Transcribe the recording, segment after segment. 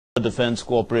Defence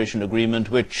Cooperation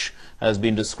Agreement, which has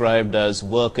been described as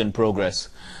work in progress.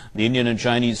 The Indian and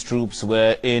Chinese troops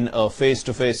were in a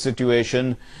face-to-face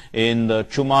situation in the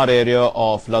Chumar area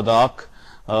of Ladakh,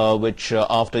 which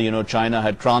after China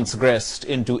had transgressed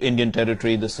into Indian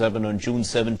territory. This happened on June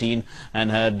 17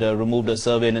 and had removed a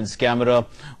surveillance camera,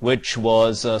 which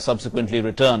was subsequently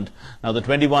returned. Now, the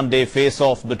 21-day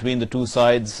face-off between the two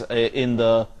sides in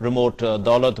the remote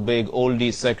Daulat Beg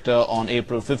Oldie sector on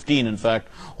April 15, in fact,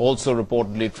 also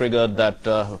reportedly triggered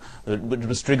that it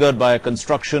was triggered by a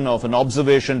construction of an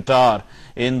observation tower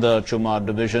in the Chumar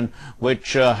division,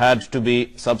 which had to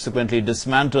be subsequently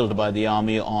dismantled by the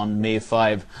army on May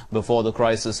 5 before the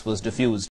crisis was diffused.